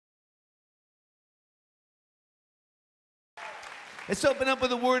Let's open up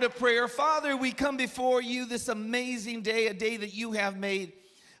with a word of prayer. Father, we come before you this amazing day, a day that you have made,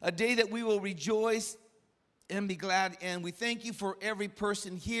 a day that we will rejoice and be glad in. We thank you for every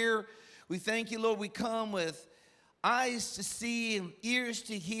person here. We thank you, Lord, we come with eyes to see and ears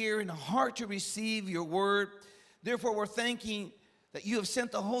to hear and a heart to receive your word. Therefore, we're thanking that you have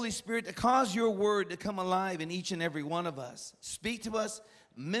sent the Holy Spirit to cause your word to come alive in each and every one of us. Speak to us,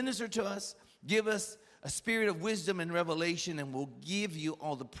 minister to us, give us a spirit of wisdom and revelation, and we'll give you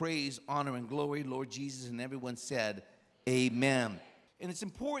all the praise, honor, and glory, Lord Jesus. And everyone said, amen. And it's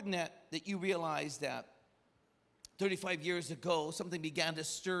important that you realize that 35 years ago, something began to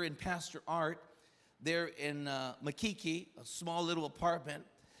stir in Pastor Art there in Makiki, a small little apartment.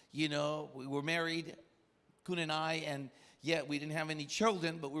 You know, we were married, Kun and I, and yet we didn't have any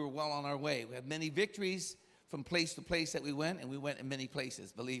children, but we were well on our way. We had many victories from place to place that we went, and we went in many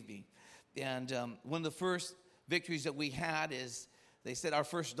places, believe me. And one of the first victories that we had is they said our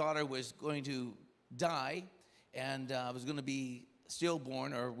first daughter was going to die and was going to be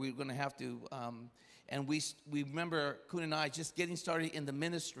stillborn, or we were going to have to, and we remember Kun and I just getting started in the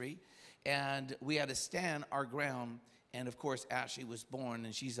ministry, and we had to stand our ground. And of course, Ashley was born,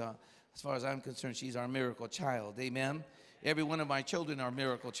 and she's, as far as I'm concerned, she's our miracle child, amen? Every one of my children are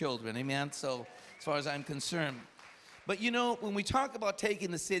miracle children, amen? So as far as I'm concerned. But you know, when we talk about taking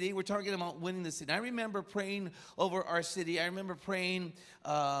the city, we're talking about winning the city. I remember praying over our city. I remember praying,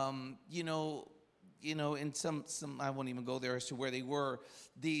 you know, in some I won't even go there as to where they were,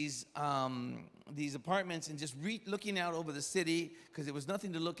 these apartments, and just looking out over the city, because there was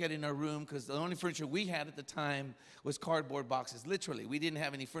nothing to look at in our room, because the only furniture we had at the time was cardboard boxes. Literally, we didn't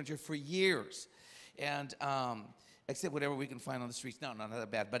have any furniture for years, and except whatever we can find on the streets. No, not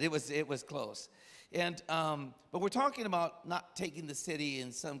that bad, but it was close. And but we're talking about not taking the city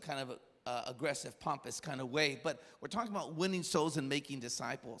in some kind of aggressive, pompous kind of way, but we're talking about winning souls and making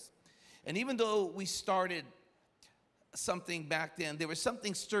disciples. And even though we started something back then, there was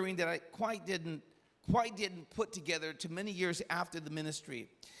something stirring that I quite didn't put together to many years after the ministry.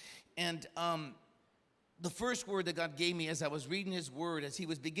 And the first word that God gave me as I was reading his word, as he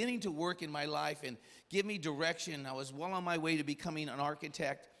was beginning to work in my life and give me direction, I was well on my way to becoming an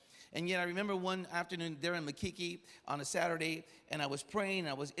architect. And yet I remember one afternoon there in Makiki on a Saturday, and I was praying,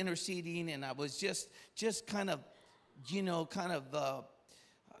 I was interceding, and I was just kind of, you know,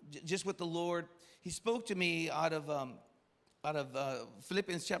 just with the Lord. He spoke to me out of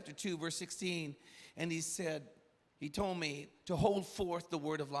Philippians chapter 2, verse 16, and he told me to hold forth the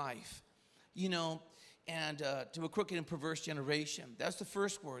word of life, you know, and to a crooked and perverse generation. That's the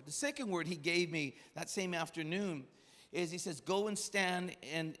first word. The second word he gave me that same afternoon is, he says, go and stand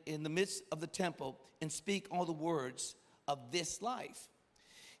in the midst of the temple and speak all the words of this life.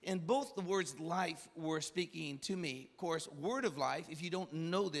 And both the words life were speaking to me. Of course, word of life, if you don't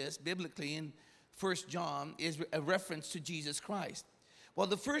know this, biblically in 1 John, is a reference to Jesus Christ. Well,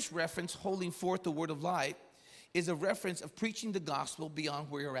 the first reference, holding forth the word of life, is a reference of preaching the gospel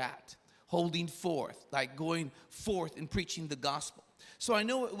beyond where you're at. Holding forth, like going forth and preaching the gospel. So I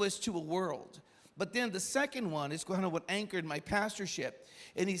know it was to a world. But then the second one is kind of what anchored my pastorship.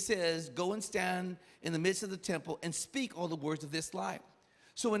 And he says, go and stand in the midst of the temple and speak all the words of this life.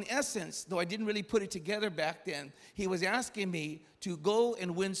 So in essence, though I didn't really put it together back then, he was asking me to go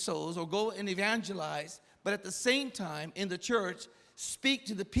and win souls or go and evangelize, but at the same time in the church, speak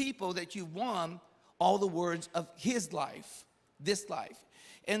to the people that you've won all the words of his life, this life.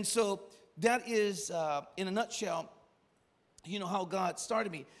 And so that is, in a nutshell, you know, how God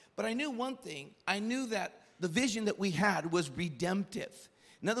started me. But I knew one thing. I knew that the vision that we had was redemptive.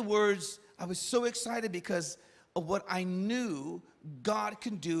 In other words, I was so excited because of what I knew God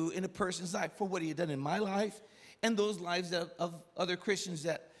can do in a person's life, for what he had done in my life and those lives of other Christians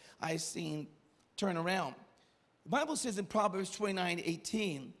that I've seen turn around. The Bible says in Proverbs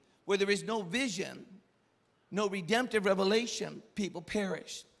 29:18, where there is no vision, no redemptive revelation, people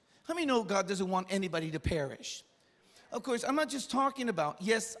perish. How many know God doesn't want anybody to perish? Of course, I'm not just talking about,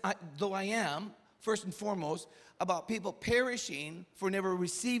 yes, though I am, first and foremost, about people perishing for never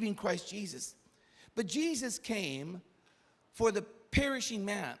receiving Christ Jesus. But Jesus came for the perishing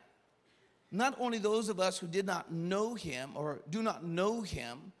man. Not only those of us who did not know him or do not know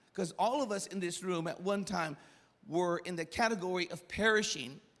him, because all of us in this room at one time were in the category of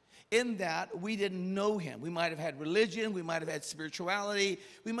perishing, in that we didn't know him. We might have had religion, we might have had spirituality,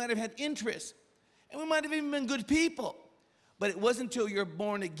 we might have had interests, and we might have even been good people. But it wasn't until you're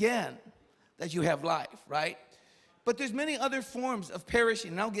born again that you have life, right? But there's many other forms of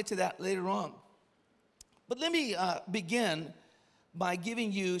perishing, and I'll get to that later on. But let me begin by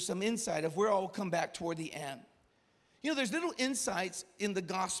giving you some insight of where I'll come back toward the end. You know, there's little insights in the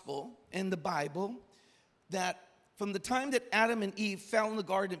gospel and the Bible that from the time that Adam and Eve fell in the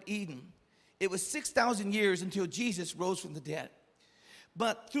Garden of Eden, it was 6,000 years until Jesus rose from the dead.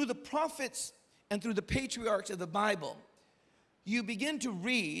 But through the prophets and through the patriarchs of the Bible, you begin to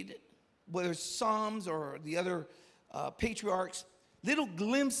read, whether it's Psalms or the other patriarchs, little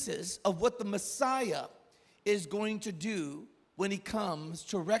glimpses of what the Messiah is going to do when he comes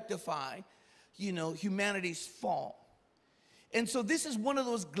to rectify, you know, humanity's fall. And so this is one of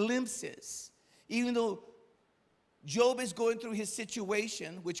those glimpses. Even though Job is going through his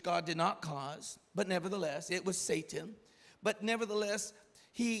situation, which God did not cause, but nevertheless, it was Satan. But nevertheless,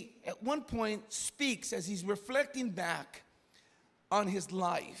 he at one point speaks as he's reflecting back on his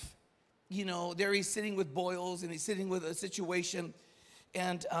life. You know, there he's sitting with boils and he's sitting with a situation.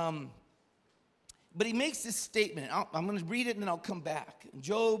 And, but he makes this statement. I'm going to read it and then I'll come back.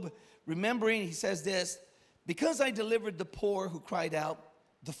 Job, remembering, he says this, because I delivered the poor who cried out,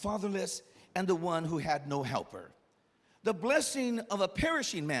 the fatherless, and the one who had no helper. The blessing of a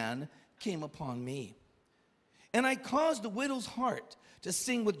perishing man came upon me. And I caused the widow's heart to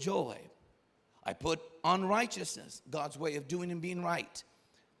sing with joy. I put on righteousness, God's way of doing and being right,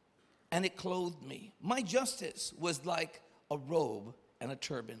 and it clothed me. My justice was like a robe and a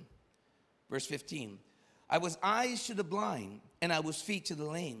turban. Verse 15, I was eyes to the blind, and I was feet to the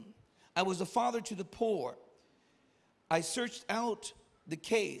lame. I was a father to the poor. I searched out the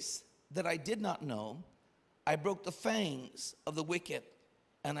case that I did not know. I broke the fangs of the wicked,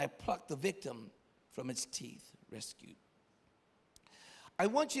 and I plucked the victim from its teeth, rescued. I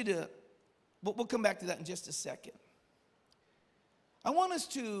want you to, we'll come back to that in just a second. I want us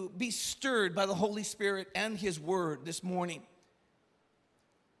to be stirred by the Holy Spirit and His Word this morning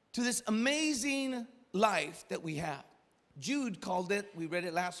to this amazing life that we have. Jude called it, we read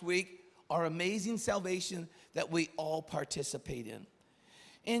it last week, our amazing salvation that we all participate in.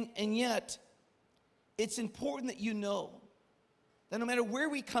 And yet, it's important that you know that no matter where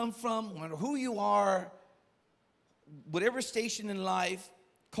we come from, no matter who you are, whatever station in life,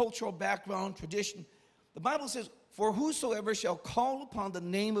 cultural background, tradition, the Bible says, for whosoever shall call upon the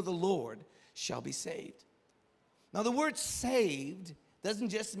name of the Lord shall be saved. Now the word saved doesn't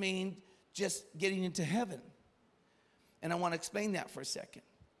just mean just getting into heaven. And I want to explain that for a second.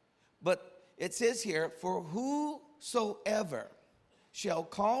 But it says here, for whosoever shall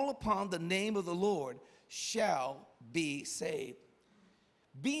call upon the name of the Lord shall be saved.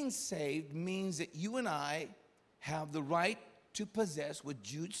 Being saved means that you and I have the right to possess what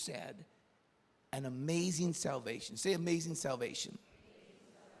Jude said, an amazing salvation. Say amazing salvation.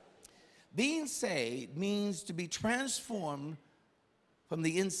 Being saved means to be transformed from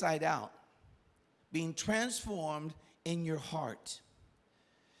the inside out. Being transformed in your heart.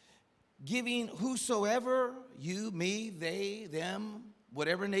 Giving whosoever, you, me, they, them,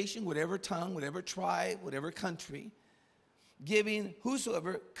 whatever nation, whatever tongue, whatever tribe, whatever country, giving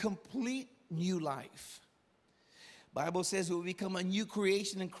whosoever complete new life. Bible says we will become a new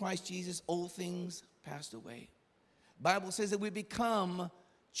creation in Christ Jesus. Old things passed away. Bible says that we become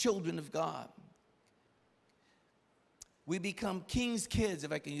children of God. We become king's kids,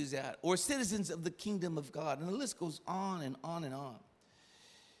 if I can use that, or citizens of the kingdom of God. And the list goes on and on and on.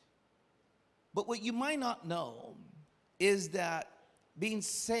 But what you might not know is that being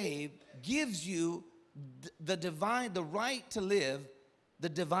saved gives you the right to live the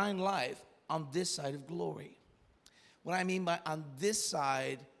divine life on this side of glory. What I mean by on this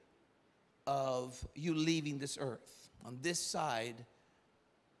side of you leaving this earth, on this side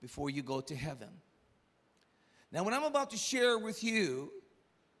before you go to heaven. Now, what I'm about to share with you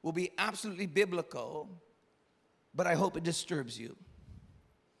will be absolutely biblical, but I hope it disturbs you.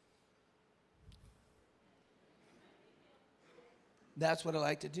 That's what I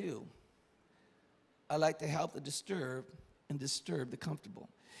like to do. I like to help the disturbed and disturb the comfortable.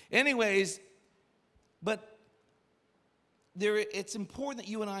 Anyways, but it's important that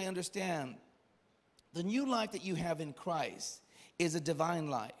you and I understand the new life that you have in Christ is a divine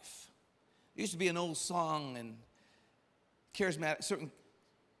life. There used to be an old song in charismatic, certain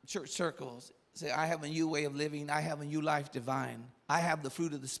church circles, say, I have a new way of living, I have a new life divine. I have the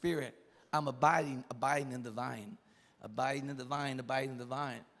fruit of the Spirit. I'm abiding in the vine. Abiding in the vine, abiding in the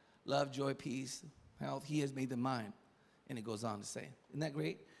vine. Love, joy, peace, health, He has made them mine. And it goes on to say, isn't that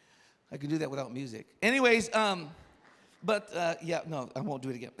great? I can do that without music. Anyways, yeah, no, I won't do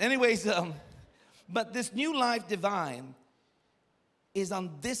it again. Anyways, but this new life divine is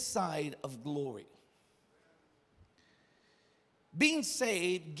on this side of glory. Being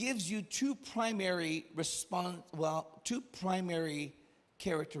saved gives you two primary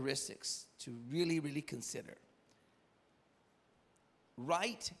characteristics to really, really consider.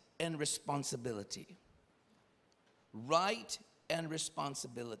 right and responsibility. Right and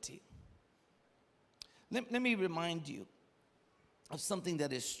responsibility. Let me remind you of something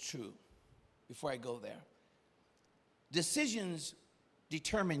that is true before I go there. Decisions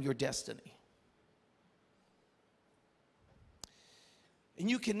determine your destiny. And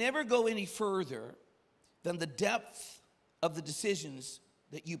you can never go any further than the depth of the decisions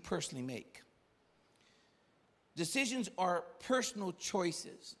that you personally make. Decisions are personal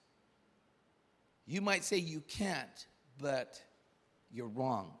choices. You might say you can't, but you're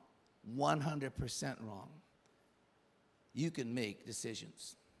wrong. 100% wrong. You can make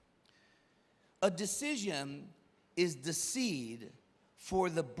decisions. A decision is the seed for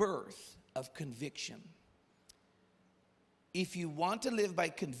the birth of conviction. If you want to live by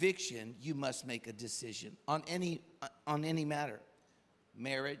conviction, you must make a decision on any matter.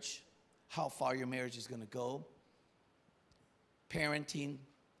 Marriage, how far your marriage is going to go. Parenting,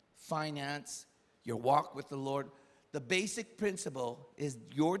 finance, your walk with the Lord. The basic principle is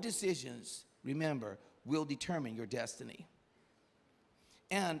your decisions, remember, will determine your destiny.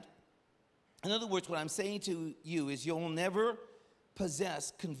 And in other words, what I'm saying to you is you'll never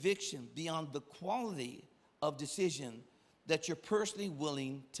possess conviction beyond the quality of decision that you're personally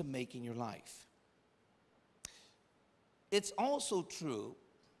willing to make in your life. It's also true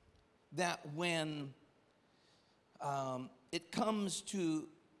that when it comes to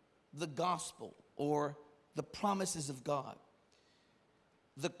the gospel or the promises of God,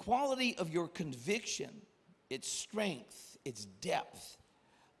 the quality of your conviction, its strength, its depth,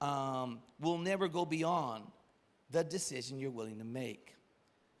 will never go beyond the decision you're willing to make.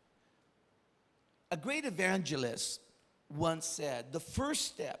 A great evangelist once said, the first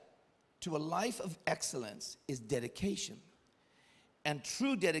step to a life of excellence is dedication. And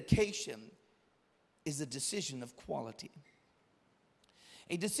true dedication is a decision of quality.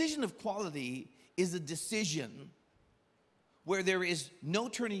 A decision of quality is a decision where there is no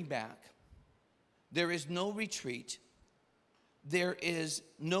turning back, there is no retreat, there is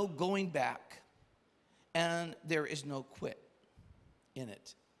no going back, and there is no quit in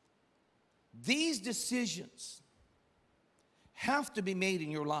it. These decisions have to be made in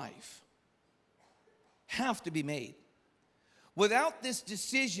your life. Have to be made. Without this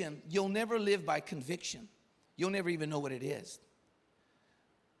decision, you'll never live by conviction. You'll never even know what it is.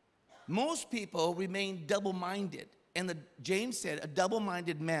 Most people remain double-minded. And James said, a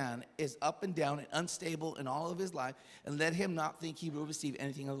double-minded man is up and down and unstable in all of his life, and let him not think he will receive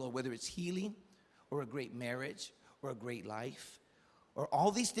anything of the Lord, whether it's healing or a great marriage or a great life or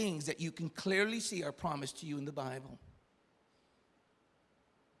all these things that you can clearly see are promised to you in the Bible.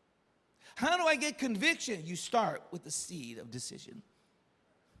 How do I get conviction? You start with the seed of decision.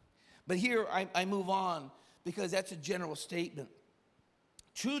 But here I move on because that's a general statement.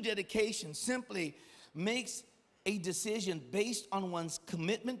 True dedication simply makes a decision based on one's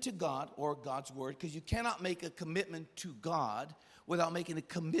commitment to God or God's word, because you cannot make a commitment to God without making a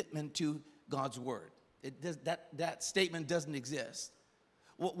commitment to God's word. That statement doesn't exist.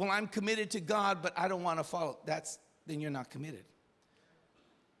 Well, I'm committed to God, but I don't want to follow. Then you're not committed.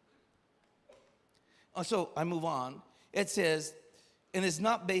 So I move on. It says, and it's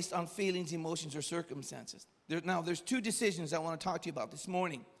not based on feelings, emotions, or circumstances. There's two decisions I want to talk to you about this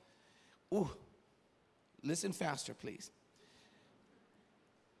morning. Ooh, listen faster, please.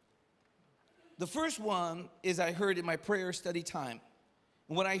 The first one is I heard in my prayer study time.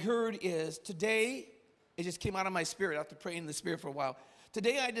 And what I heard is today, it just came out of my spirit after praying in the spirit for a while.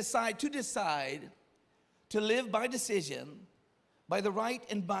 Today I decide to live by decision, by the right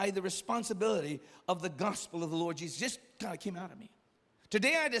and by the responsibility of the gospel of the Lord Jesus. Just kind of came out of me.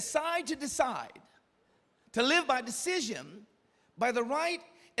 Today I decide to live by decision, by the right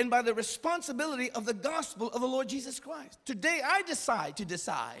and by the responsibility of the gospel of the Lord Jesus Christ. Today I decide to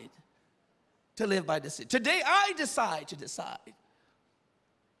live by decision. Today I decide to decide. Have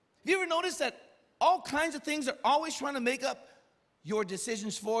you ever noticed that all kinds of things are always trying to make up your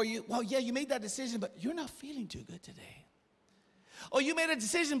decisions for you? Well, yeah, you made that decision, but you're not feeling too good today. Oh, you made a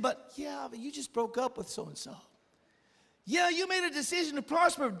decision, but you just broke up with so-and-so. Yeah, you made a decision to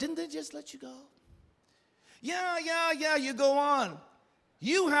prosper. Didn't they just let you go? Yeah, you go on.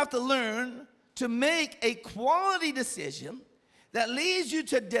 You have to learn to make a quality decision that leads you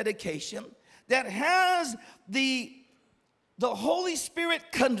to dedication, that has the Holy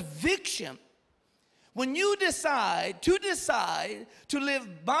Spirit conviction. When you decide to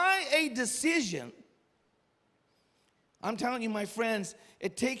live by a decision, I'm telling you, my friends,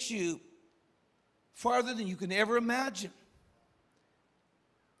 it takes you farther than you can ever imagine.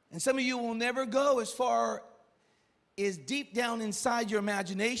 And some of you will never go as far is deep down inside your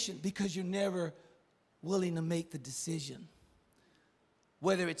imagination because you're never willing to make the decision.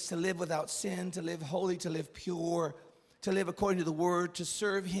 Whether it's to live without sin, to live holy, to live pure, to live according to the word, to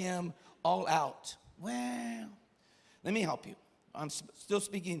serve him all out. Well, let me help you. I'm still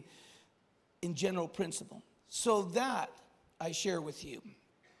speaking in general principle. So that I share with you.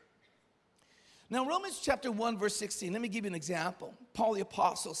 Now, Romans chapter 1, verse 16, let me give you an example. Paul the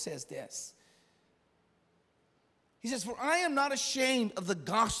Apostle says this. He says, "For I am not ashamed of the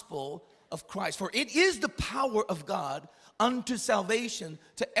gospel of Christ, for it is the power of God unto salvation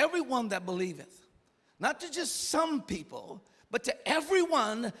to everyone that believeth." Not to just some people, but to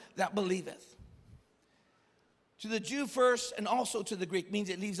everyone that believeth. To the Jew first and also to the Greek, means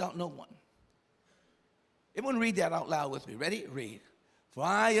it leaves out no one. Everyone read that out loud with me. Ready? Read. "For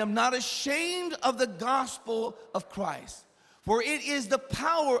I am not ashamed of the gospel of Christ, for it is the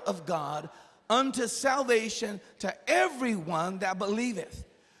power of God unto salvation to everyone that believeth,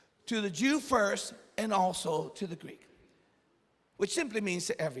 to the Jew first and also to the Greek," which simply means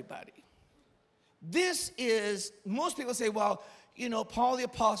to everybody. This is, most people say, well, Paul the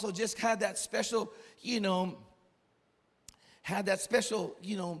Apostle just had that special,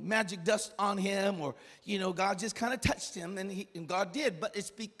 magic dust on him, or, God just kind of touched him, and God did. But it's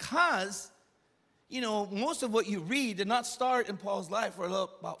because, most of what you read did not start in Paul's life for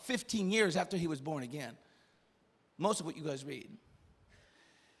about 15 years after he was born again. Most of what you guys read,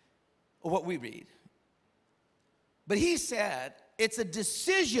 or what we read. But he said, it's a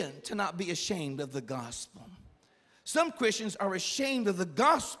decision to not be ashamed of the gospel. Some Christians are ashamed of the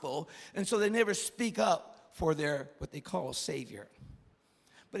gospel, and so they never speak up for their, what they call a savior.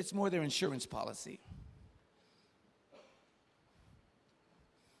 But it's more their insurance policy.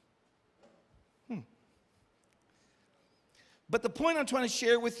 But the point I'm trying to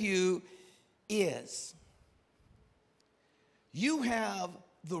share with you is, you have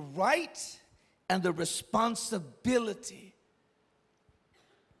the right and the responsibility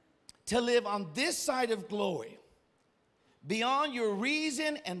to live on this side of glory, beyond your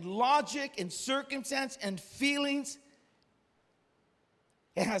reason and logic and circumstance and feelings.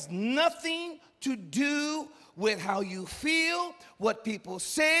 It has nothing to do with how you feel, what people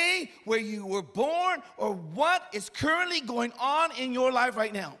say, where you were born, or what is currently going on in your life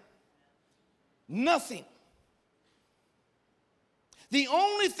right now. Nothing. The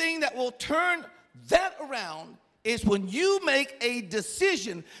only thing that will turn that around is when you make a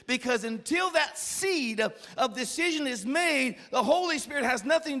decision, because until that seed of decision is made, the Holy Spirit has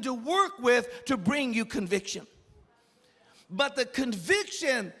nothing to work with to bring you conviction. But the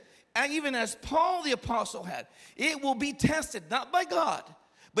conviction, even as Paul the Apostle had, it will be tested, not by God,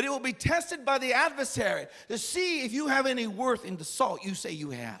 but it will be tested by the adversary to see if you have any worth in the salt you say you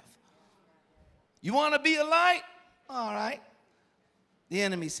have. You want to be a light? All right, the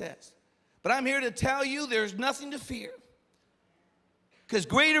enemy says. But I'm here to tell you there's nothing to fear, because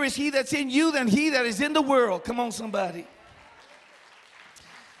greater is he that's in you than he that is in the world. Come on, somebody.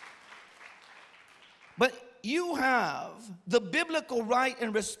 But you have the biblical right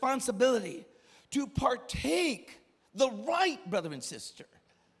and responsibility to partake the right, brother and sister.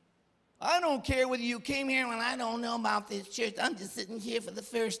 I don't care whether you came here and I don't know about this church. I'm just sitting here for the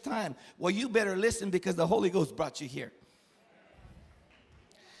first time. Well, you better listen, because the Holy Ghost brought you here.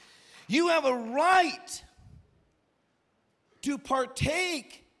 You have a right to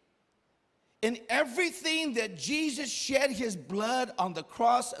partake in everything that Jesus shed his blood on the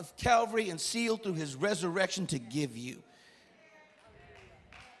cross of Calvary and sealed through his resurrection to give you.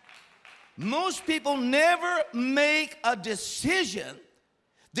 Most people never make a decision,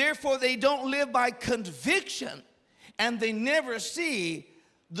 therefore they don't live by conviction, and they never see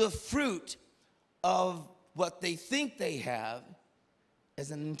the fruit of what they think they have as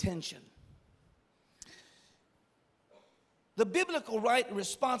an intention. The biblical right and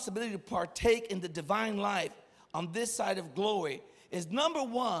responsibility to partake in the divine life on this side of glory is, number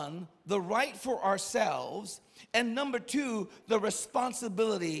one, the right for ourselves, and number two, the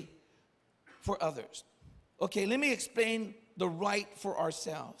responsibility for others. Okay, let me explain the right for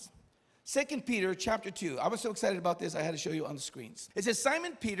ourselves. 2 Peter chapter 2. I was so excited about this, I had to show you on the screens. It says,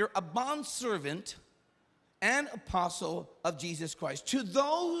 "Simon Peter, a bondservant and apostle of Jesus Christ, to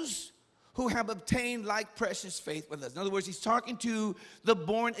those who have obtained like precious faith with us." In other words, he's talking to the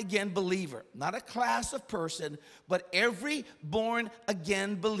born-again believer. Not a class of person, but every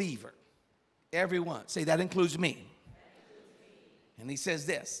born-again believer. Everyone. Say, that includes me. And he says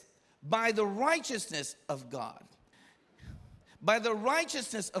this, "By the righteousness of God." By the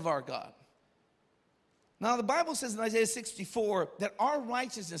righteousness of our God. Now, the Bible says in Isaiah 64 that our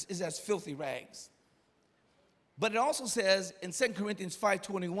righteousness is as filthy rags. But it also says in 2 Corinthians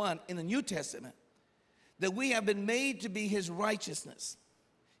 5:21 in the New Testament that we have been made to be his righteousness.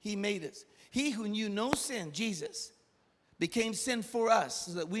 He made us. He who knew no sin, Jesus, became sin for us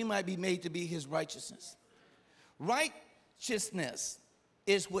so that we might be made to be his righteousness. Righteousness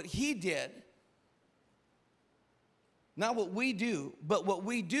is what he did, not what we do, but what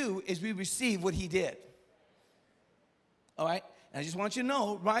we do is we receive what he did. All right? And I just want you to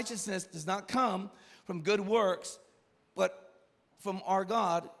know, righteousness does not come from good works, but from our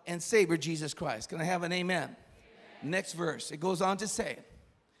God and Savior, Jesus Christ. Can I have an amen? Amen. Next verse, it goes on to say,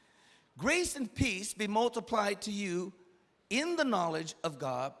 grace and peace be multiplied to you in the knowledge of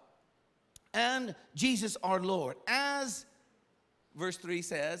God and Jesus our Lord, as verse 3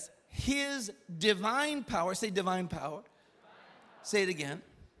 says, his divine power, say divine power. Say it again.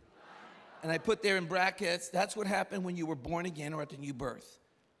 And I put there in brackets, that's what happened when you were born again or at the new birth.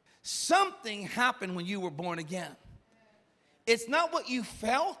 Something happened when you were born again. It's not what you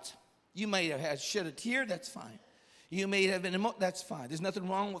felt. You may have had shed a tear, that's fine. You may have been that's fine. There's nothing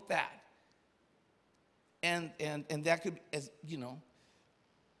wrong with that. And that could, as you know,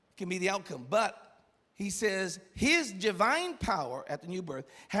 can be the outcome. But he says, his divine power at the new birth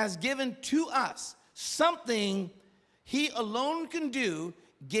has given to us something he alone can do,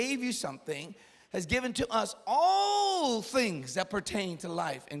 gave you something, has given to us all things that pertain to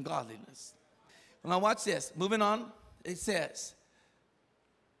life and godliness. Now watch this. Moving on, it says,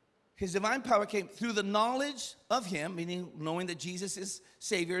 his divine power came through the knowledge of him, meaning knowing that Jesus is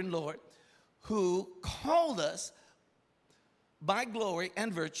Savior and Lord, who called us by glory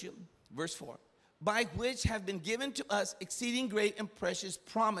and virtue, verse 4, by which have been given to us exceeding great and precious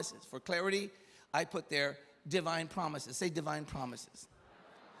promises. For clarity, I put there divine promises. Say divine promises.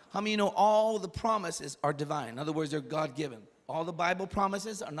 How many of you know all the promises are divine? In other words, they're God-given. All the Bible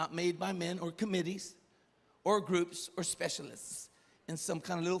promises are not made by men or committees or groups or specialists in some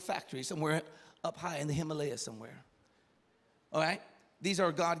kind of little factory somewhere up high in the Himalayas somewhere. All right? These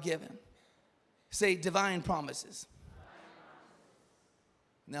are God-given. Say divine promises.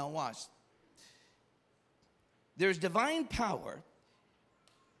 Now watch. There's divine power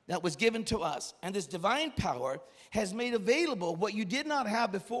that was given to us, and this divine power has made available what you did not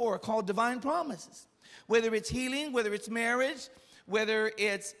have before, called divine promises. Whether it's healing, whether it's marriage, whether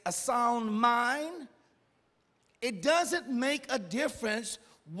it's a sound mind, it doesn't make a difference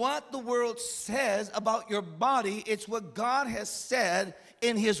what the world says about your body. It's what God has said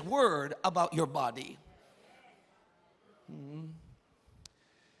in his word about your body.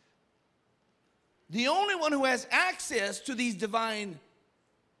 The only one who has access to these divine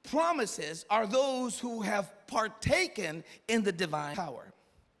promises are those who have partaken in the divine power.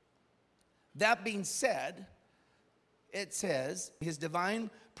 That being said, it says, his divine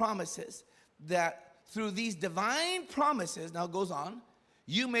promises, that through these divine promises, now it goes on,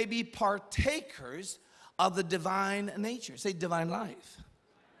 you may be partakers of the divine nature. Say divine life.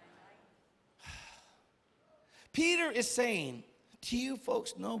 Peter is saying, do you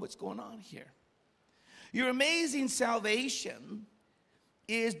folks know what's going on here? Your amazing salvation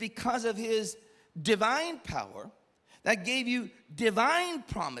is because of his divine power that gave you divine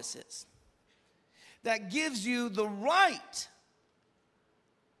promises, that gives you the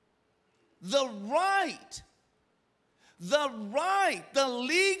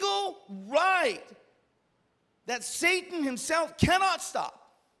legal right that Satan himself cannot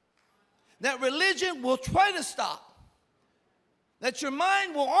stop, that religion will try to stop, that your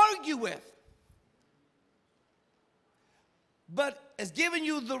mind will argue with, but has given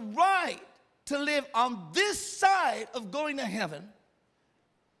you the right to live on this side of going to heaven,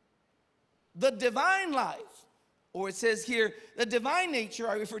 the divine life, or it says here, the divine nature,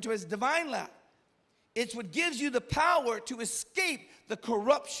 I refer to as divine life. It's what gives you the power to escape the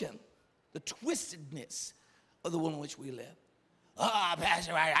corruption, the twistedness of the world in which we live.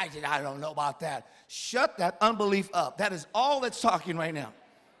 Pastor, I don't know about that. Shut that unbelief up. That is all that's talking right now.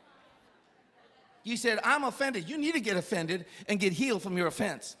 You said, I'm offended. You need to get offended and get healed from your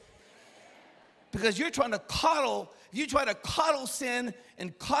offense. Because you're trying to coddle, you try to coddle sin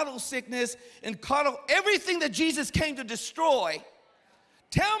and coddle sickness and coddle everything that Jesus came to destroy.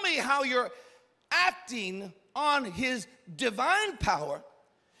 Tell me how you're acting on his divine power,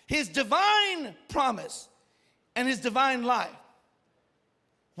 his divine promise, and his divine life.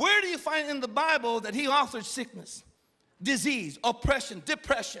 Where do you find in the Bible that he authored sickness, disease, oppression,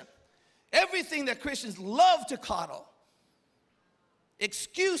 depression? Everything that Christians love to coddle.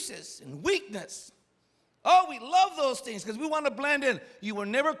 Excuses and weakness Oh, we love those things because we want to blend in. You were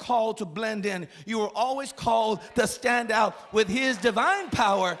never called to blend in. You were always called to stand out with His divine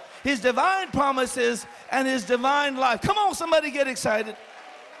power, His divine promises, and His divine life. Come on, somebody get excited.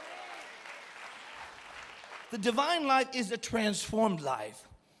 The divine life is the transformed life.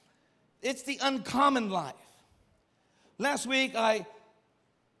 It's the uncommon life. Last week, I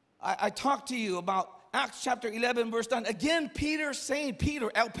talked to you about Acts chapter 11, verse 9. Again, Peter saying,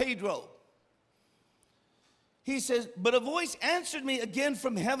 Peter, El Pedro. He says, but a voice answered me again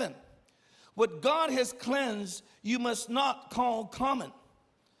from heaven. What God has cleansed, you must not call common.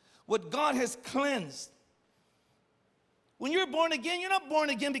 What God has cleansed. When you're born again, you're not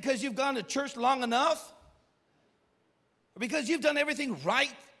born again because you've gone to church long enough. Or because you've done everything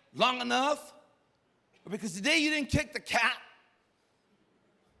right long enough. Or because today you didn't kick the cat.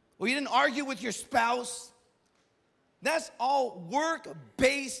 Or you didn't argue with your spouse. That's all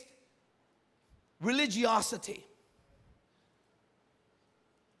work-based religiosity.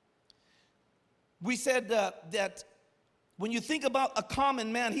 We said that when you think about a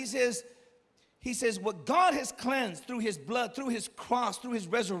common man, he says what God has cleansed through His blood, through His cross, through His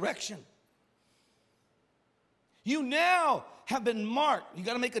resurrection. You now have been marked. You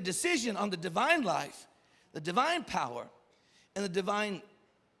got to make a decision on the divine life, the divine power, and the divine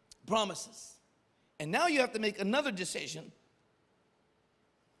promises. And now you have to make another decision.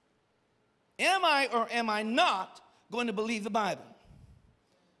 Am I or am I not going to believe the Bible?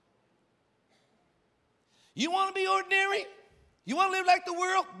 You want to be ordinary? You want to live like the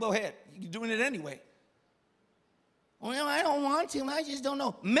world? Go ahead. You're doing it anyway. Well, I don't want to. I just don't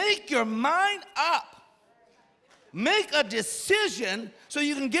know. Make your mind up. Make a decision so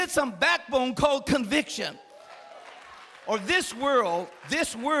you can get some backbone called conviction. Or this world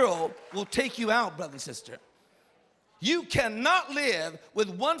will take you out, brother and sister. You cannot live with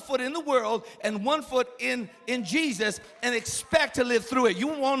one foot in the world and one foot in Jesus and expect to live through it. You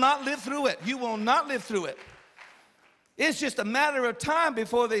will not live through it. You will not live through it. It's just a matter of time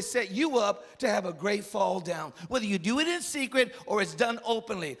before they set you up to have a great fall down. Whether you do it in secret or it's done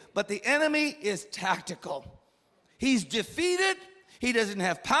openly. But the enemy is tactical. He's defeated. He doesn't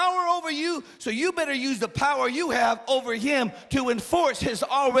have power over you. So you better use the power you have over him to enforce his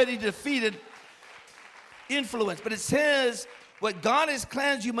already defeated influence. But it says, what God has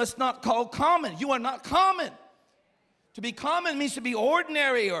cleansed, you must not call common. You are not common. To be common means to be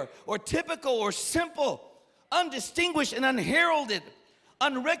ordinary or typical or simple, undistinguished and unheralded,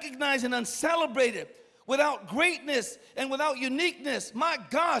 unrecognized and uncelebrated, without greatness and without uniqueness. My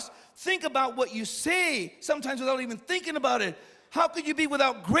gosh, think about what you say sometimes without even thinking about it. How could you be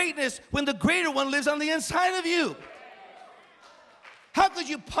without greatness when the greater one lives on the inside of you? How could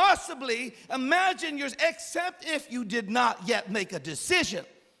you possibly imagine yours, except if you did not yet make a decision?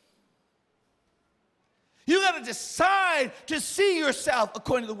 You got to decide to see yourself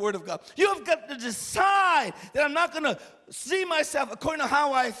according to the Word of God. You have got to decide that I'm not going to see myself according to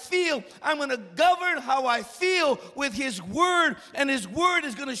how I feel. I'm going to govern how I feel with His Word, and His Word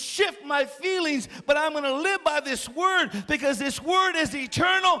is going to shift my feelings, but I'm going to live by this Word because this Word is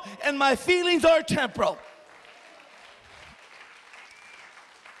eternal and my feelings are temporal.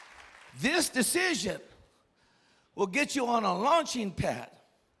 This decision will get you on a launching pad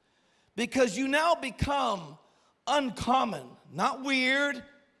because you now become uncommon, not weird,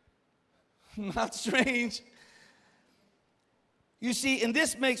 not strange. You see, and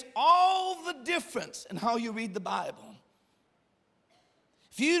this makes all the difference in how you read the Bible.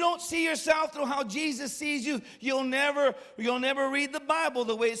 If you don't see yourself through how Jesus sees you, you'll never read the Bible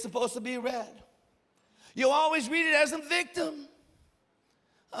the way it's supposed to be read. You'll always read it as a victim.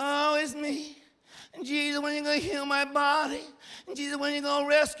 Oh, it's me. And Jesus, when are you going to heal my body? And Jesus, when are you going to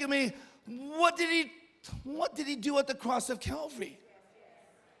rescue me? What did he do at the cross of Calvary?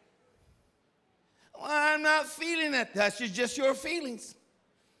 Well, I'm not feeling it. That's just your feelings.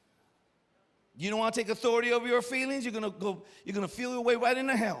 You don't want to take authority over your feelings? You're going to feel your way right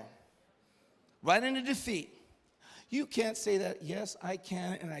into hell. Right into defeat. You can't say that. Yes, I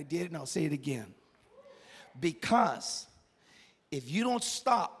can, and I did, and I'll say it again. Because if you don't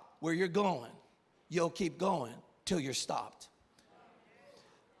stop where you're going, you'll keep going till you're stopped.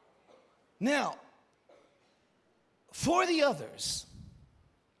 Now, for the others,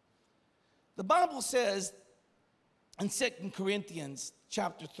 the Bible says in 2 Corinthians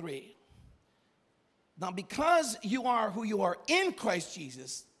chapter 3, now because you are who you are in Christ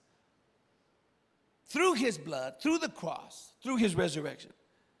Jesus, through His blood, through the cross, through His resurrection,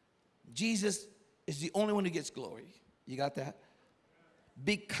 Jesus is the only one who gets glory. You got that?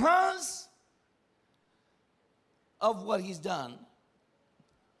 Because of what He's done,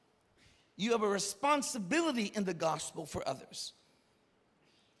 you have a responsibility in the gospel for others,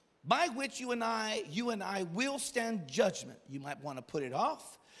 by which you and I will stand judgment. You might want to put it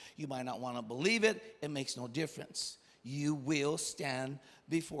off. You might not want to believe it. It makes no difference. You will stand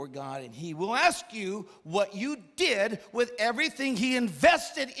before God, and he will ask you what you did with everything he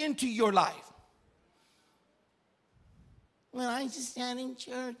invested into your life. Well, I just sat in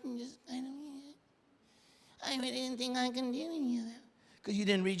church and just, I didn't think I can do any of that. Because you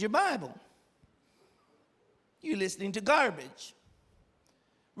didn't read your Bible. You're listening to garbage.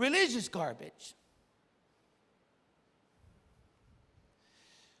 Religious garbage.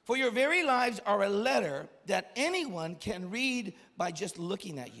 For your very lives are a letter that anyone can read by just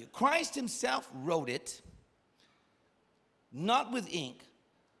looking at you. Christ himself wrote it, not with ink,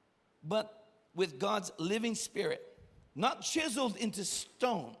 but with God's living spirit, not chiseled into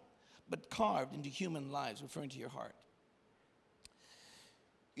stone, but carved into human lives, referring to your heart.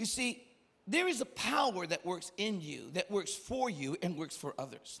 You see, there is a power that works in you, that works for you, and works for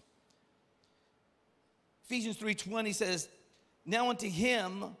others. Ephesians 3:20 says, now unto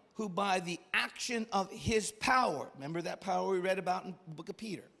him who by the action of his power, remember that power we read about in the book of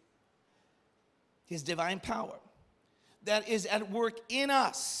Peter, his divine power, that is at work in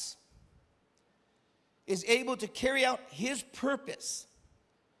us, is able to carry out his purpose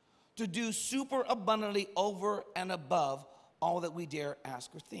to do super abundantly over and above all that we dare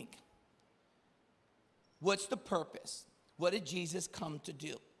ask or think. What's the purpose? What did Jesus come to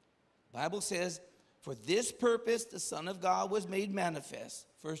do? The Bible says, for this purpose the Son of God was made manifest,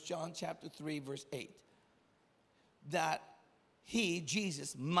 1 John chapter 3, verse 8, that he,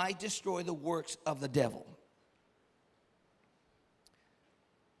 Jesus, might destroy the works of the devil.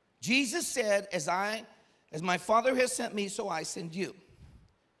 Jesus said, as my Father has sent me, so I send you.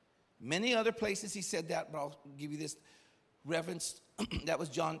 Many other places he said that, but I'll give you this reference. That was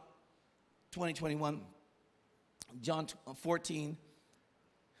John 20:21. John 14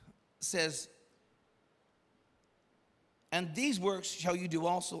 says, and these works shall you do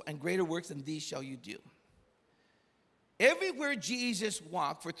also, and greater works than these shall you do. Everywhere Jesus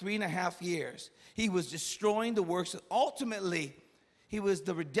walked for 3.5 years, he was destroying the works. Ultimately, he was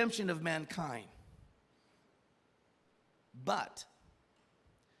the redemption of mankind. But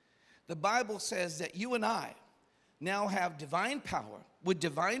the Bible says that you and I now have divine power with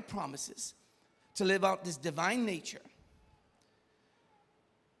divine promises to live out this divine nature.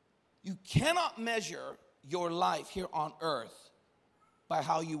 You cannot measure your life here on earth by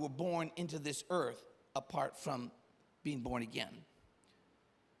how you were born into this earth apart from being born again.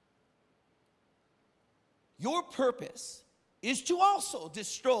 Your purpose is to also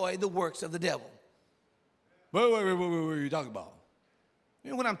destroy the works of the devil. Wait, what are you talking about? You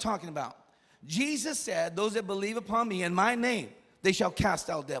know what I'm talking about? Jesus said, those that believe upon me in my name, they shall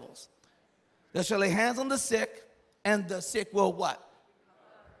cast out devils. They shall lay hands on the sick, and the sick will what?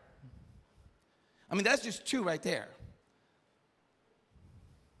 I mean, that's just two right there.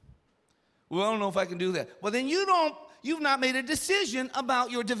 Well, I don't know if I can do that. Well, then you've not made a decision about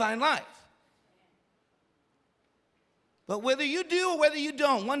your divine life. But whether you do or whether you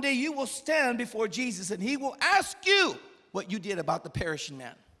don't, one day you will stand before Jesus and he will ask you what you did about the perishing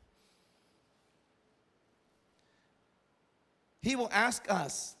man. He will ask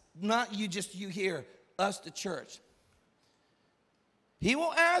us, not you here, us the church. He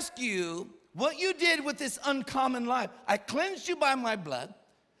will ask you what you did with this uncommon life. I cleansed you by my blood.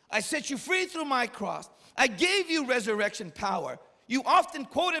 I set you free through my cross. I gave you resurrection power. You often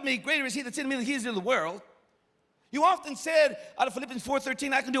quoted me, greater is he that's in me than he is in the world. You often said out of Philippians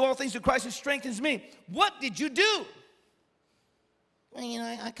 4:13, I can do all things through Christ who strengthens me. What did you do? Well,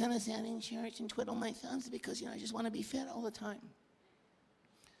 I kind of sat in church and twiddled my thumbs because, I just want to be fed all the time.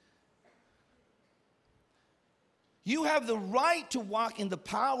 You have the right to walk in the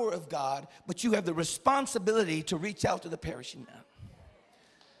power of God, but you have the responsibility to reach out to the perishing man.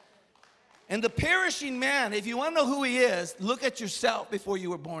 And the perishing man, if you want to know who he is, look at yourself before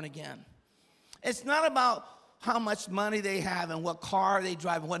you were born again. It's not about how much money they have and what car they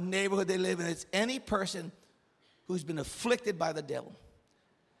drive and what neighborhood they live in. It's any person who's been afflicted by the devil.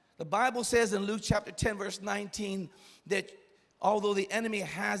 The Bible says in Luke chapter 10, verse 19, that although the enemy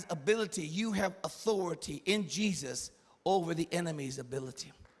has ability, you have authority in Jesus over the enemy's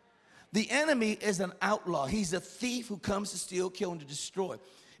ability. The enemy is an outlaw. He's a thief who comes to steal, kill, and to destroy.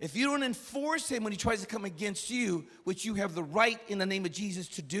 If you don't enforce him when he tries to come against you, which you have the right in the name of Jesus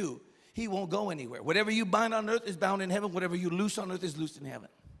to do, he won't go anywhere. Whatever you bind on earth is bound in heaven. Whatever you loose on earth is loosed in heaven.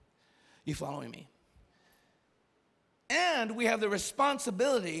 You following me? And we have the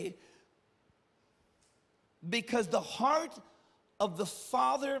responsibility, because the heart of the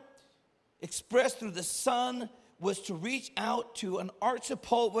Father expressed through the Son was to reach out to an art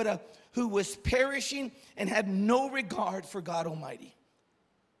Sepulveda who was perishing and had no regard for God Almighty.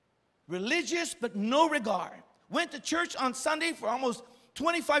 Religious, but no regard. Went to church on Sunday for almost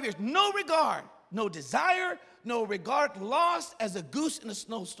 25 years. No regard, no desire, no regard. Lost as a goose in a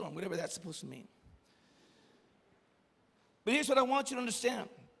snowstorm, whatever that's supposed to mean. But here's what I want you to understand.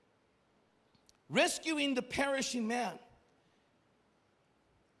 Rescuing the perishing man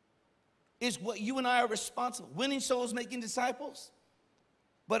is what you and I are responsible. Winning souls, making disciples,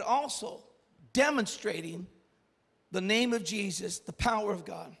 but also demonstrating the name of Jesus, the power of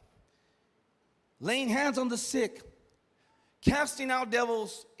God. Laying hands on the sick, casting out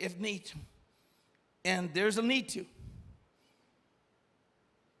devils if need to. And there's a need to.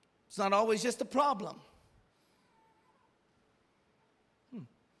 It's not always just a problem.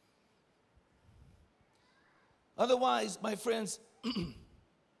 Otherwise, my friends,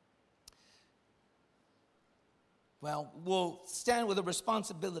 well, we'll stand with a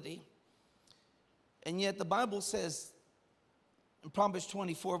responsibility. And yet the Bible says in Proverbs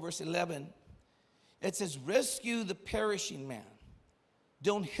 24, verse 11, it says, rescue the perishing man.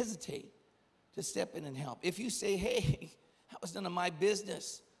 Don't hesitate to step in and help. If you say, hey, that was none of my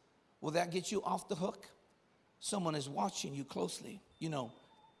business, will that get you off the hook? Someone is watching you closely. You know,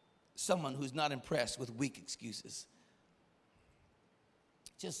 someone who's not impressed with weak excuses.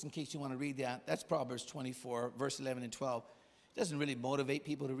 Just in case you want to read that, that's Proverbs 24, verse 11 and 12. It doesn't really motivate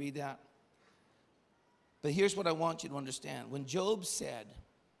people to read that. But here's what I want you to understand. When Job said,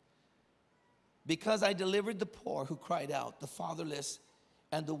 because I delivered the poor who cried out, the fatherless,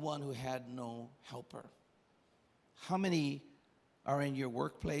 and the one who had no helper. How many are in your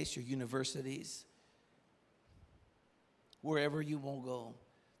workplace, your universities, wherever you won't go,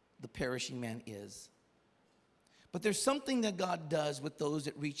 the perishing man is? But there's something that God does with those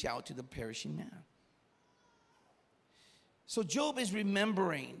that reach out to the perishing man. So Job is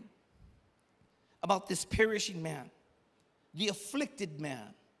remembering about this perishing man, the afflicted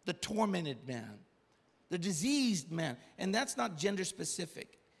man, the tormented man, the diseased man. And that's not gender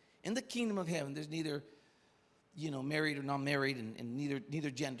specific. In the kingdom of heaven, there's neither, married or non-married, and neither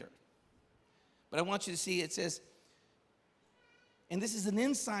gender. But I want you to see, it says, and this is an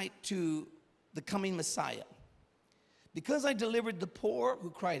insight to the coming Messiah. Because I delivered the poor who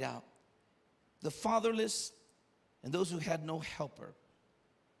cried out, the fatherless, and those who had no helper.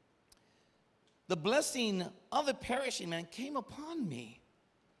 The blessing of the perishing man came upon me.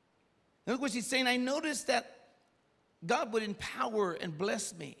 In other words, he's saying, I noticed that God would empower and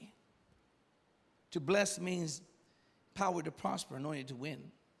bless me. To bless means power to prosper, anointed to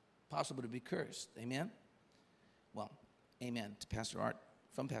win, possible to be cursed. Amen? Well, amen to Pastor Art,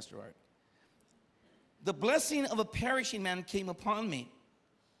 from Pastor Art. The blessing of a perishing man came upon me,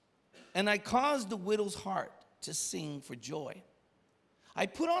 and I caused the widow's heart to sing for joy. I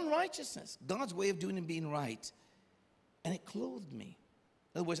put on righteousness, God's way of doing and being right, and it clothed me.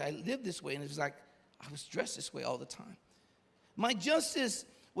 In other words, I lived this way, and it was like I was dressed this way all the time. My justice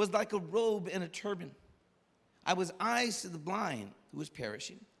was like a robe and a turban. I was eyes to the blind, who was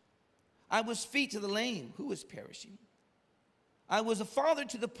perishing. I was feet to the lame, who was perishing. I was a father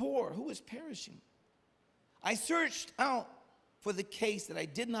to the poor, who was perishing. I searched out for the case that I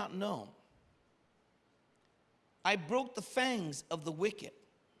did not know. I broke the fangs of the wicked.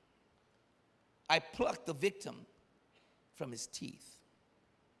 I plucked the victim from his teeth.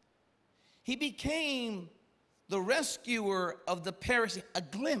 He became the rescuer of the perishing, a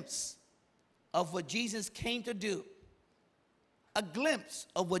glimpse of what Jesus came to do. A glimpse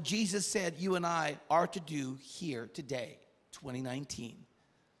of what Jesus said you and I are to do here today, 2019.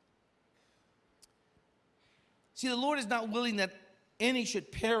 See, the Lord is not willing that any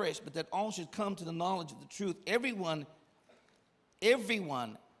should perish, but that all should come to the knowledge of the truth. Everyone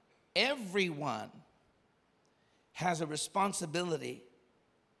has a responsibility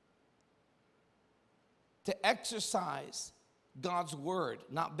to exercise God's word,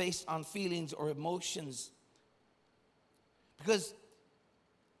 not based on feelings or emotions. Because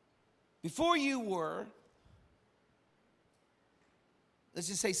before you were, let's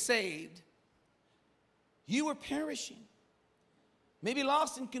just say saved, you were perishing, maybe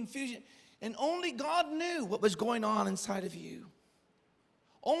lost in confusion, and only God knew what was going on inside of you.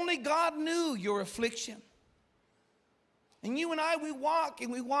 Only God knew your affliction. And you and I, we walk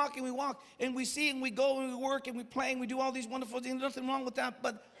and we walk and we walk, and we see and we go and we work and we play and we do all these wonderful things. There's nothing wrong with that,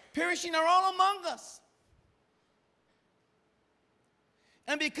 but perishing are all among us.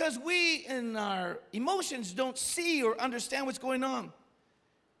 And because we in our emotions don't see or understand what's going on,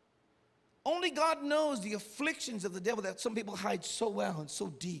 only God knows the afflictions of the devil that some people hide so well and so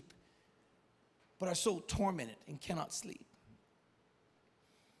deep. but are so tormented and cannot sleep.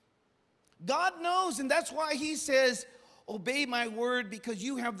 God knows, and that's why he says, obey my word, because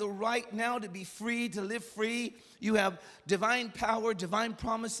you have the right now to be free, to live free. You have divine power, divine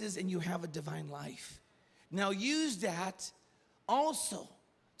promises, and you have a divine life. Now use that also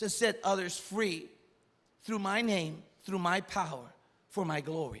to set others free through my name, through my power, for my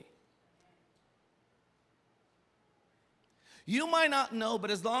glory. You might not know,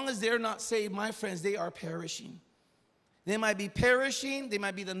 but as long as they're not saved, my friends, they are perishing. They might be perishing. They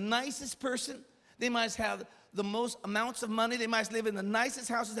might be the nicest person. They might have the most amounts of money. They might live in the nicest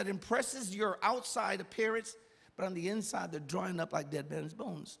houses that impresses your outside appearance, but on the inside, they're drying up like dead man's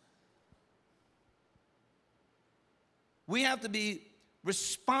bones. We have to be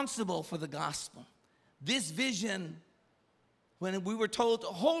responsible for the gospel. This vision, when we were told to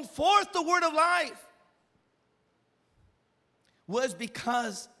hold forth the word of life, was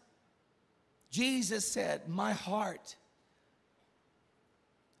because Jesus said, my heart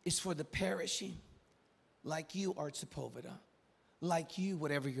is for the perishing, like you, Art Sepulveda, like you,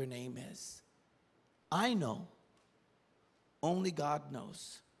 whatever your name is. I know, only God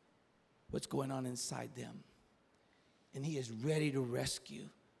knows what's going on inside them. And he is ready to rescue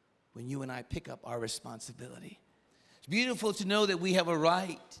when you and I pick up our responsibility. It's beautiful to know that we have a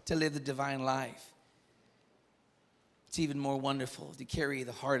right to live the divine life. It's even more wonderful to carry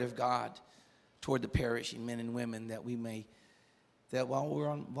the heart of God toward the perishing men and women that while we're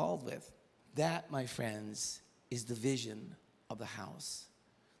involved with. That, my friends, is the vision of the house.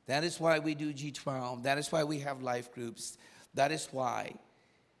 That is why we do G12. That is why we have life groups. That is why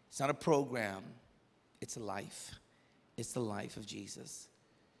it's not a program, it's a life. It's the life of Jesus.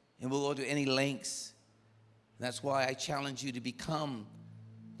 And we'll go to any lengths. That's why I challenge you to become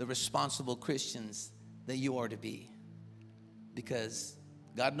the responsible Christians that you are to be. Because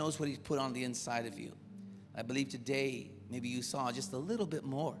God knows what he's put on the inside of you. I believe today, maybe you saw just a little bit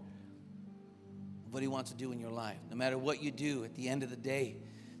more of what he wants to do in your life. No matter what you do, at the end of the day,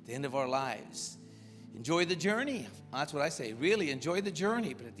 at the end of our lives, enjoy the journey. That's what I say. Really enjoy the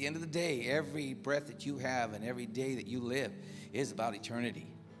journey. But at the end of the day, every breath that you have and every day that you live is about eternity.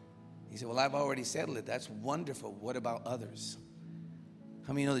 He said, well, I've already settled it. That's wonderful. What about others?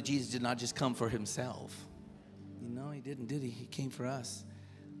 How many know that Jesus did not just come for himself? No, he didn't, did he? He came for us.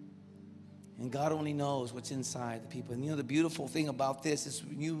 And God only knows what's inside the people. And you know, the beautiful thing about this is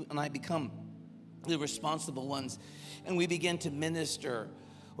when you and I become the responsible ones and we begin to minister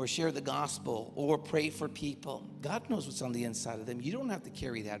or share the gospel or pray for people, God knows what's on the inside of them. You don't have to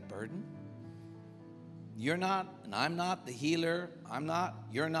carry that burden. You're not, and I'm not the healer. I'm not,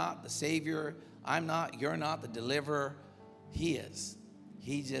 you're not the savior. I'm not, you're not the deliverer. He is.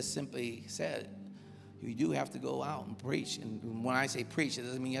 He just simply said, you do have to go out and preach. And when I say preach, it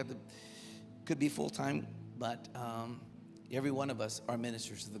doesn't mean you have to, could be full-time, but every one of us are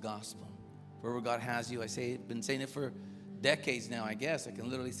ministers of the gospel. Wherever God has you, been saying it for decades now, I guess. I can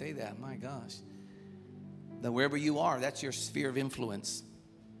literally say that. My gosh. That wherever you are, that's your sphere of influence.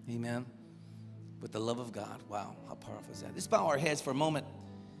 Amen. With the love of God. Wow, how powerful is that? Let's bow our heads for a moment.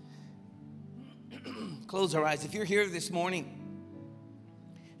 Close our eyes. If you're here this morning,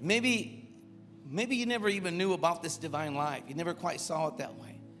 maybe you never even knew about this divine life. You never quite saw it that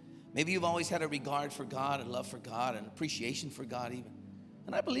way. Maybe you've always had a regard for God and love for God and appreciation for God even.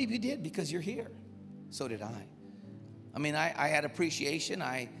 And I believe you did because you're here. So did I. I mean, I had appreciation.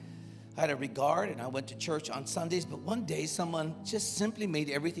 I had a regard, and I went to church on Sundays. But one day, someone just simply made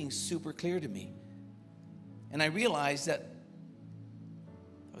everything super clear to me. And I realized that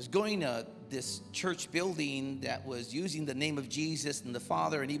I was going to this church building that was using the name of Jesus and the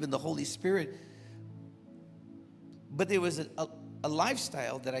Father and even the Holy Spirit. But there was a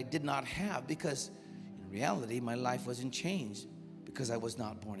lifestyle that I did not have because in reality, my life wasn't changed because I was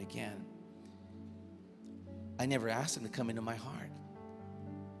not born again. I never asked him to come into my heart.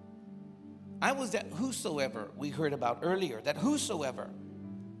 I was that whosoever we heard about earlier, that whosoever.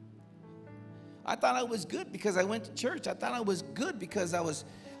 I thought I was good because I went to church. I thought I was good because I was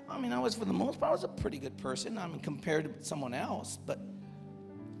for the most part, I was a pretty good person. Compared to someone else, but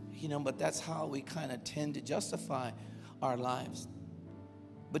that's how we kind of tend to justify our lives.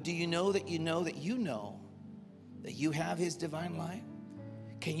 But do you know that that you have his divine life?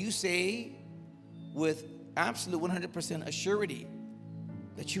 Can you say with absolute 100% assurity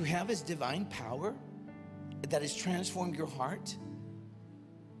that you have his divine power that has transformed your heart?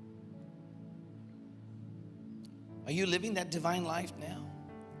 Are you living that divine life now?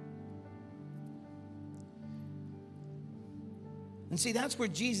 And see, that's where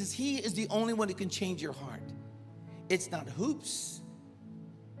Jesus, he is the only one who can change your heart. It's not hoops.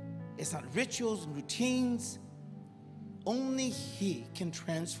 It's not rituals and routines. Only He can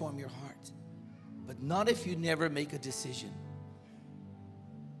transform your heart, but not if you never make a decision.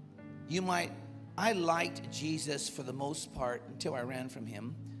 I liked Jesus for the most part until I ran from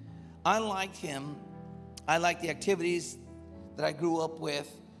Him. I liked Him. I liked the activities that I grew up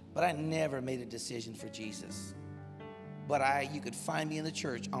with, but I never made a decision for Jesus. But you could find me in the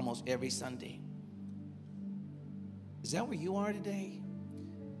church almost every Sunday. Is that where you are today?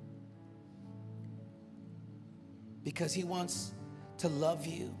 Because He wants to love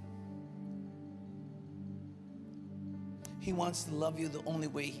you. He wants to love you the only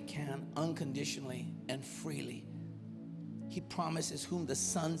way He can, unconditionally and freely. He promises, whom the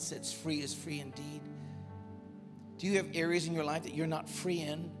Son sets free is free indeed. Do you have areas in your life that you're not free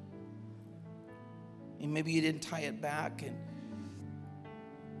in? And maybe you didn't tie it back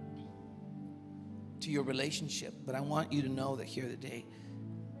to your relationship. But I want you to know that here today,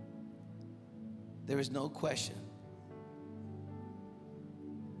 there is no question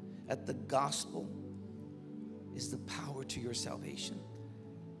that the gospel is the power to your salvation.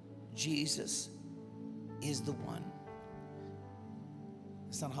 Jesus is the one.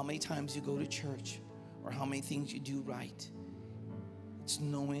 It's not how many times you go to church or how many things you do right. It's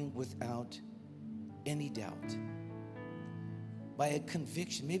knowing without any doubt, by a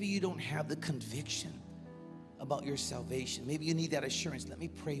conviction. Maybe you don't have the conviction about your salvation. Maybe you need that assurance. Let me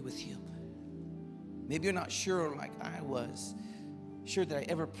pray with you. Maybe you're not sure, like I was, sure that I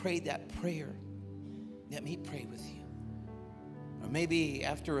ever prayed that prayer. Let me pray with you. Or maybe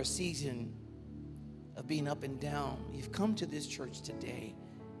after a season of being up and down, you've come to this church today,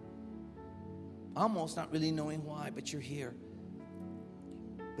 almost not really knowing why, but you're here.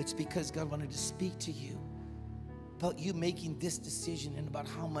 It's because God wanted to speak to you about you making this decision and about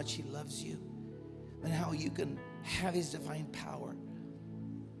how much He loves you and how you can have His divine power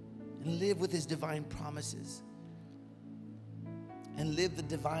and live with His divine promises and live the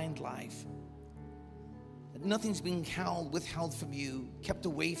divine life. That nothing's being withheld from you, kept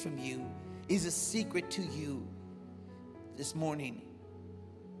away from you, is a secret to you. This morning,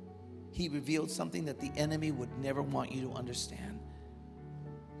 He revealed something that the enemy would never want you to understand.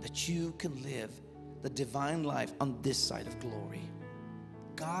 That you can live the divine life on this side of glory.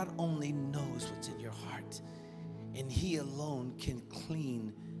 God only knows what's in your heart, and He alone can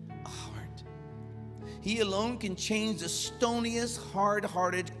clean a heart. He alone can change the stoniest,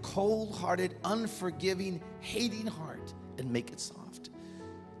 hard-hearted, cold-hearted, unforgiving, hating heart and make it soft.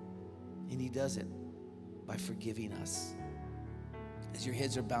 And He does it by forgiving us. As your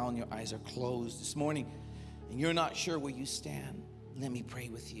heads are bowed and your eyes are closed this morning, and you're not sure where you stand, let me pray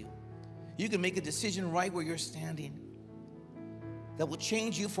with you. You can make a decision right where you're standing that will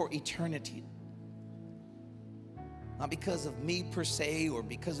change you for eternity. Not because of me per se or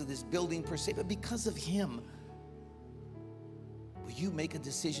because of this building per se, but because of Him. Will you make a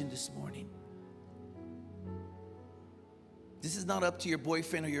decision this morning? This is not up to your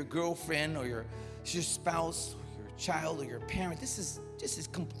boyfriend or your girlfriend or your spouse or your child or your parent. This is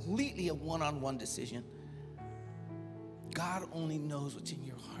completely a one-on-one decision. God only knows what's in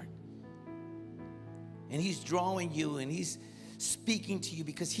your heart. And He's drawing you and He's speaking to you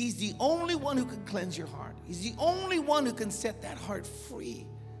because He's the only one who can cleanse your heart. He's the only one who can set that heart free.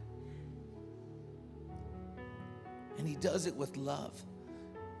 And He does it with love,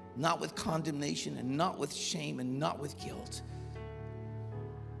 not with condemnation and not with shame and not with guilt.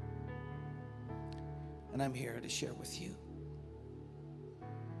 And I'm here to share with you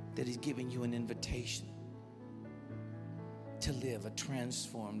that He's giving you an invitation to live a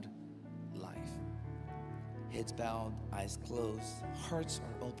transformed life. Heads bowed, eyes closed, hearts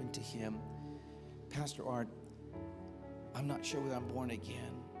are open to Him. Pastor Art, I'm not sure whether I'm born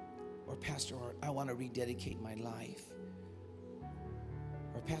again. Or Pastor Art, I want to rededicate my life.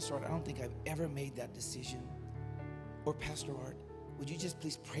 Or Pastor Art, I don't think I've ever made that decision. Or Pastor Art, would you just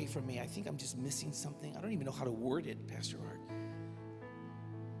please pray for me? I think I'm just missing something. I don't even know how to word it, Pastor Art.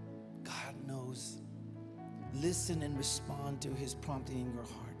 God knows. Listen and respond to His prompting in your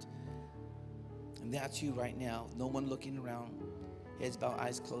heart. And that's you right now. No one looking around. Heads bowed,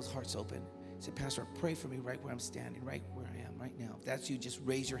 eyes closed, hearts open. Say, Pastor, pray for me right where I'm standing, right where I am right now. If that's you, just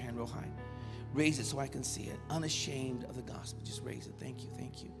raise your hand real high. Raise it so I can see it. Unashamed of the gospel. Just raise it. Thank you,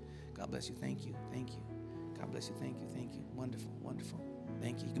 thank you. God bless you. Thank you, thank you. God bless you. Thank you, thank you. Wonderful, wonderful.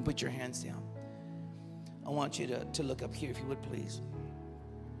 Thank you. You can put your hands down. I want you to look up here, if you would, please.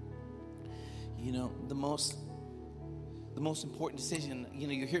 You know, the most important decision, you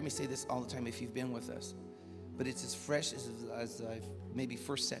know, you hear me say this all the time if you've been with us, but it's as fresh as I've maybe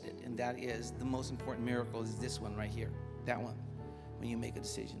first said it, and that is the most important miracle is this one right here, that one. when you make a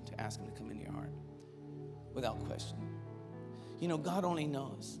decision to ask him to come into your heart without question. You know, God only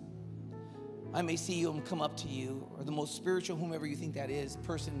knows. I may see him come up to you, or the most spiritual, whomever you think that is,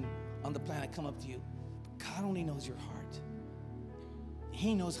 person on the planet come up to you. But God only knows your heart.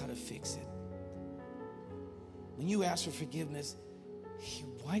 He knows how to fix it. When you ask for forgiveness, he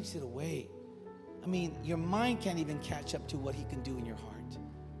wipes it away. I mean, your mind can't even catch up to what he can do in your heart.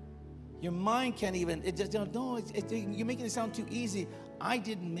 Your mind can't even, you're making it sound too easy. I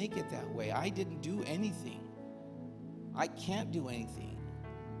didn't make it that way. I didn't do anything. I can't do anything.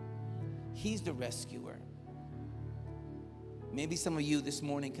 He's the rescuer. Maybe some of you this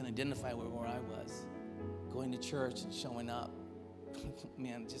morning can identify where I was, going to church and showing up.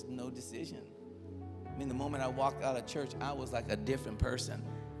 Man, just no decision. I mean, the moment I walked out of church, I was like a different person.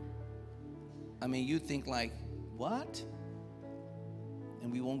 I mean, you think like, what?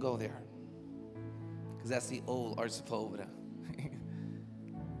 And we won't go there, because that's the old Sepulveda.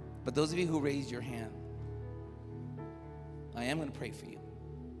 But those of you who raised your hand, I am going to pray for you.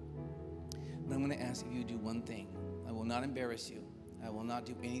 But I'm going to ask if you do one thing. I will not embarrass you. I will not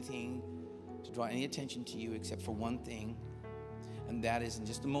do anything to draw any attention to you except for one thing, and that is in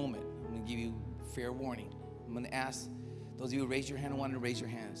just a moment. I'm going to give you fair warning. I'm going to ask those of you who raised your hand and wanted to raise your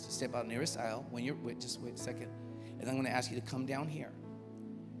hands to step out nearest aisle. Just wait a second. And I'm going to ask you to come down here.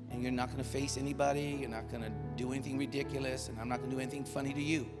 And you're not going to face anybody. You're not going to do anything ridiculous. And I'm not going to do anything funny to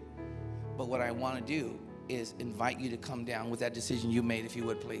you. But what I want to do is invite you to come down with that decision you made, if you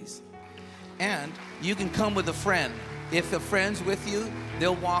would, please. And you can come with a friend. If a friend's with you,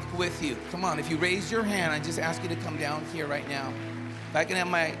 they'll walk with you. Come on, if you raise your hand, I just ask you to come down here right now. If I can have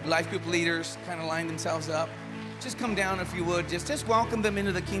my life group leaders kind of line themselves up, just come down if you would. Just welcome them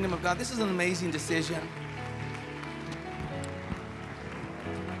into the kingdom of God. This is an amazing decision.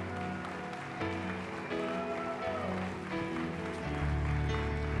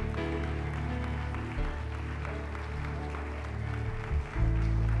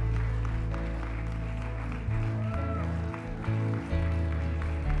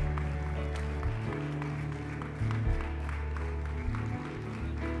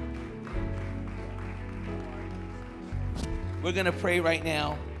 We're going to pray right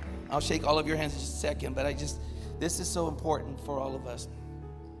now. I'll shake all of your hands in just a second, but this is so important for all of us.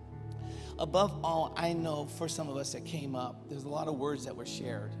 Above all, I know for some of us that came up, there's a lot of words that were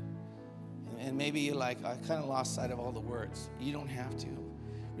shared. And maybe you're like, I kind of lost sight of all the words. You don't have to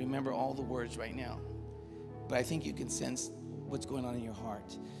remember all the words right now. But I think you can sense what's going on in your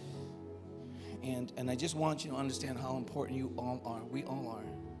heart. And I just want you to understand how important you all are. We all are.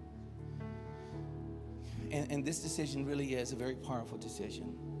 And this decision really is a very powerful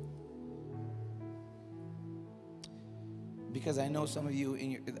decision. Because I know some of you,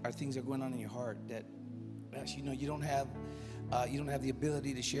 things are going on in your heart that, you know, you don't have the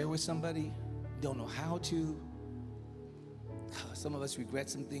ability to share with somebody, don't know how to. Some of us regret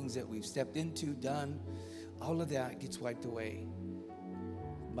some things that we've stepped into, done. All of that gets wiped away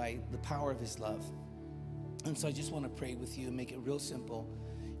by the power of his love. And so I just want to pray with you and make it real simple.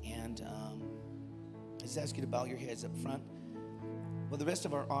 And I just ask you to bow your heads up front. Well, the rest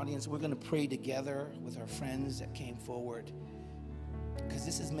of our audience, we're going to pray together with our friends that came forward, because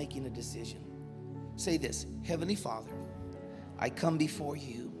this is making a decision. Say this: Heavenly Father, I come before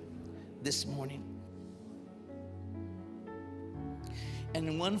you this morning. And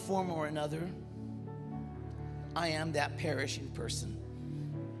in one form or another, I am that perishing person.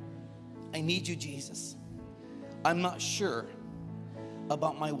 I need you, Jesus. I'm not sure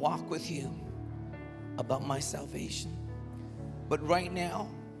about my walk with you, about my salvation. But right now,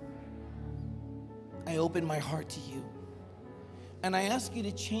 I open my heart to you. And I ask you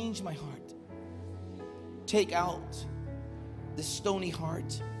to change my heart. Take out the stony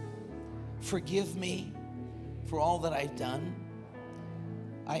heart. Forgive me for all that I've done.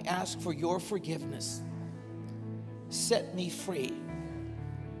 I ask for your forgiveness. Set me free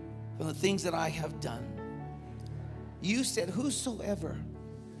from the things that I have done. You said whosoever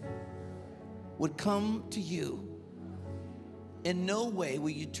would come to you, in no way will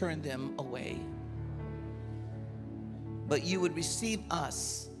you turn them away, but you would receive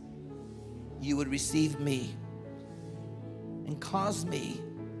us, you would receive me, and cause me,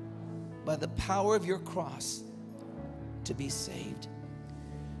 by the power of your cross, to be saved.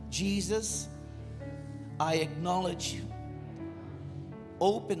 Jesus, I acknowledge you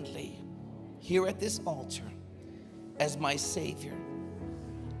openly here at this altar as my Savior.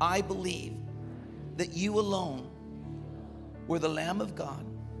 I believe that you alone were the Lamb of God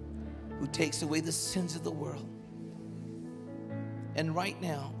who takes away the sins of the world. And right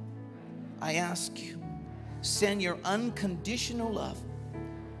now, I ask you Send your unconditional love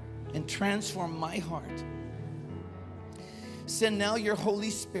and transform my heart. Send now your Holy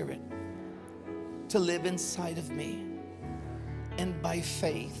Spirit to live inside of me. And by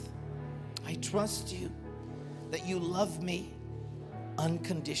faith, I trust you that you love me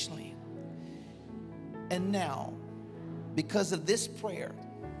unconditionally. And now, because of this prayer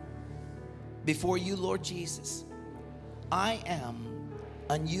before you, Lord Jesus, I am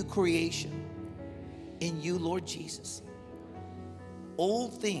a new creation in you, Lord Jesus.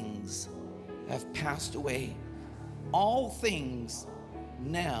 Old things have passed away. All things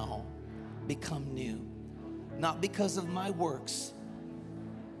now become new. Not because of my works,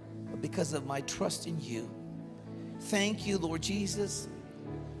 but because of my trust in you. Thank you, Lord Jesus,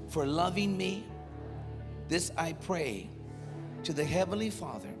 for loving me. This I pray to the Heavenly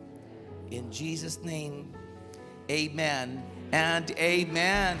Father. In Jesus' name, amen and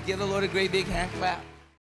amen. Give the Lord a great big hand clap.